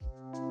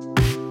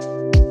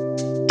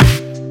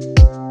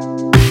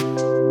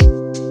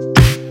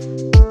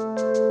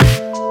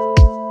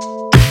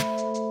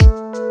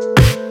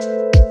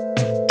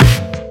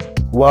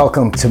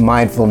Welcome to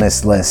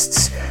Mindfulness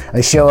Lists,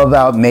 a show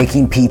about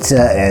making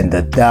pizza and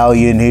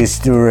Italian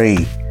history.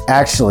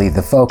 Actually,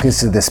 the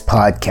focus of this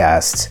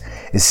podcast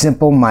is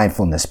simple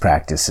mindfulness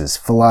practices,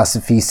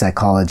 philosophy,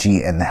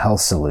 psychology, and the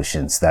health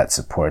solutions that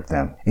support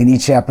them. In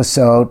each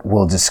episode,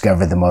 we'll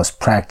discover the most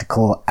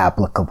practical,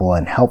 applicable,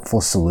 and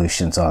helpful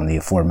solutions on the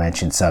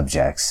aforementioned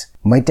subjects.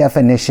 My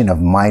definition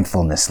of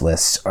mindfulness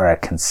lists are a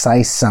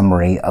concise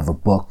summary of a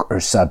book or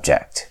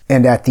subject.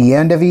 And at the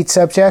end of each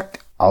subject,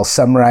 I'll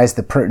summarize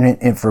the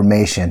pertinent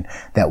information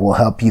that will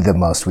help you the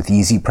most with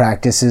easy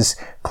practices,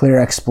 clear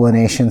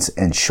explanations,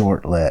 and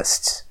short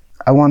lists.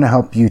 I want to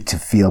help you to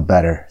feel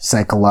better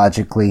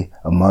psychologically,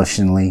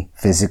 emotionally,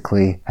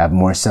 physically, have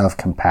more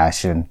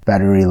self-compassion,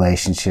 better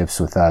relationships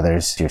with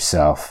others,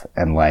 yourself,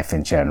 and life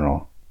in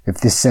general.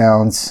 If this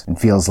sounds and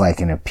feels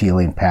like an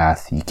appealing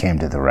path, you came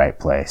to the right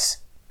place.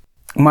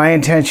 My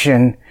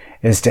intention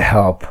is to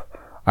help.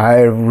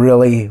 I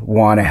really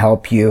want to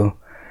help you,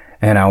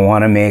 and I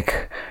want to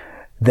make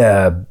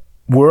the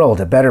world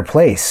a better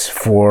place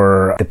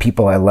for the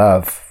people I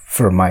love,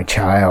 for my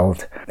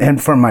child, and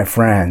for my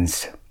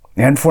friends,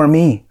 and for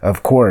me,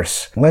 of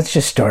course. Let's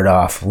just start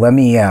off. Let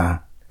me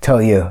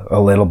tell you a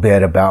little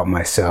bit about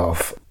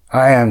myself.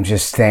 I am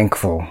just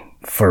thankful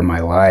for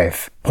my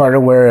life. Part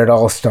of where it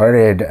all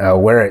started,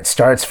 where it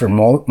starts for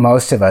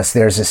most of us,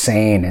 there's a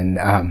saying,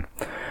 and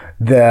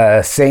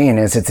the saying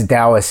is, it's a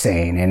Taoist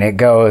saying, and it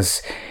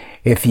goes,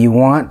 if you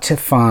want to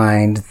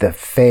find the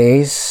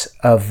face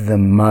of the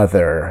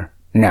mother,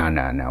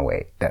 no,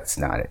 wait, that's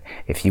not it.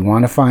 If you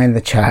want to find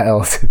the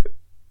child,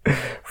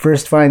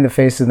 first find the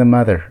face of the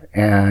mother.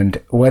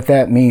 And what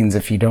that means,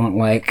 if you don't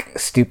like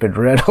stupid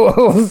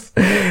riddles,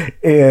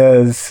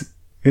 is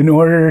in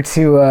order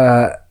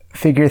to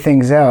figure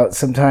things out,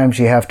 sometimes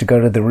you have to go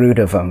to the root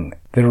of them.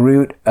 The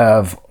root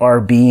of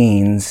our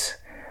beings,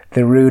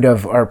 the root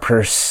of our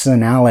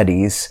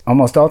personalities,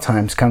 almost all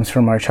times comes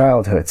from our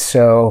childhood.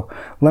 So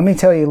let me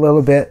tell you a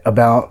little bit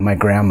about my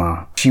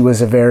grandma. She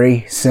was a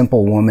very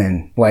simple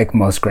woman. Like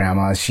most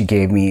grandmas, she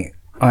gave me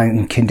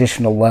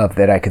unconditional love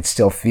that I could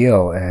still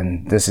feel.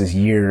 And this is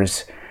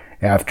years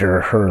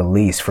after her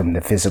release from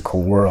the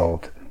physical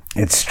world.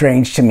 It's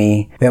strange to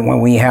me that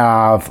when we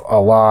have a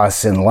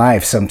loss in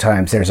life,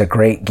 sometimes there's a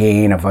great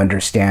gain of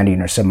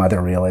understanding or some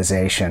other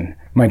realization.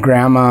 My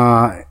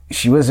grandma,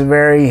 she was a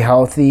very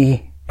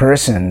healthy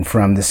person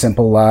from the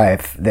simple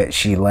life that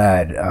she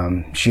led.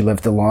 She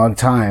lived a long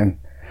time.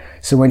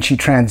 So when she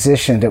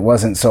transitioned, it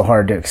wasn't so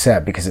hard to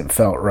accept because it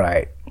felt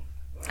right.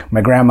 My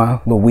grandma,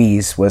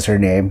 Louise was her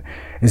name,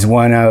 is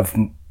one of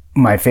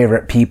my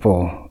favorite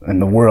people in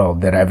the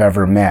world that I've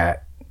ever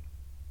met.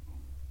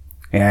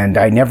 And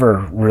I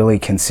never really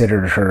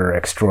considered her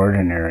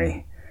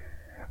extraordinary.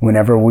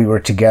 Whenever we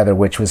were together,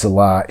 which was a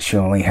lot, she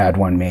only had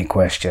one main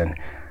question.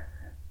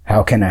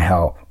 How can I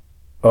help?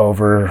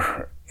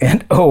 Over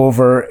and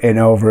over and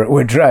over. It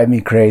would drive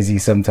me crazy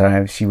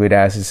sometimes. She would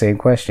ask the same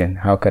question.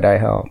 How could I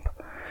help?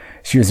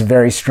 She was a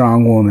very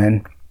strong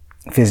woman,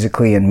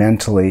 physically and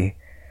mentally.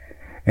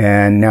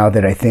 And now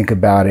that I think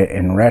about it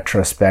in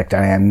retrospect,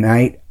 I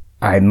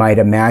might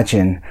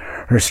imagine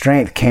her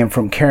strength came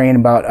from caring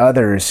about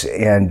others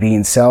and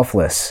being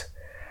selfless.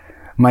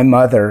 My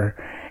mother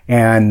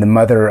and the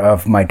mother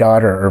of my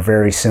daughter are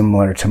very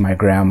similar to my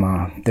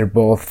grandma. They're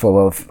both full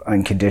of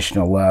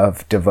unconditional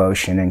love,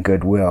 devotion, and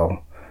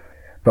goodwill.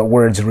 But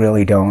words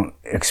really don't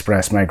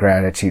express my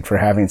gratitude for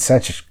having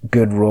such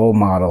good role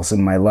models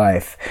in my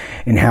life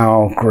and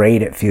how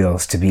great it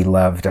feels to be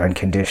loved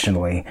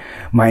unconditionally.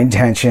 My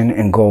intention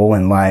and goal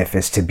in life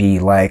is to be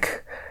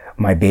like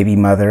my baby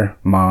mother,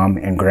 mom,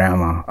 and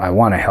grandma. I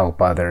want to help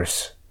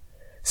others.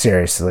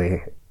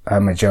 Seriously,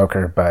 I'm a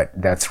joker, but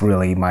that's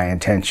really my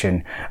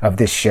intention of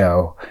this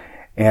show.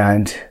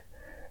 And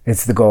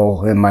it's the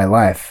goal in my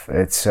life.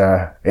 It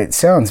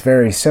sounds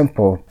very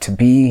simple to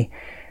be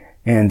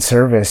in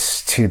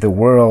service to the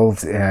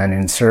world and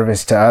in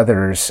service to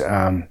others.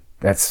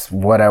 That's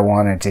what I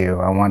want to do.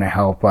 I want to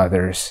help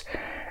others,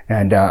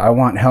 and I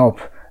want help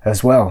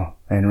as well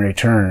in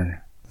return.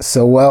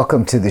 So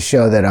welcome to the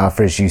show that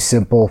offers you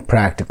simple,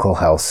 practical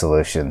health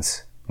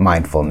solutions.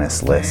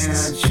 Mindfulness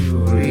Lists.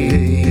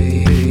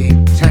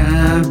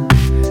 Time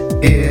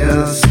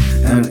is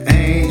an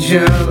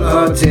angel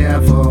or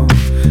devil,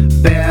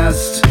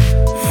 best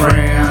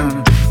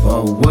friend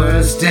or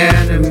worst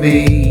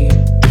enemy.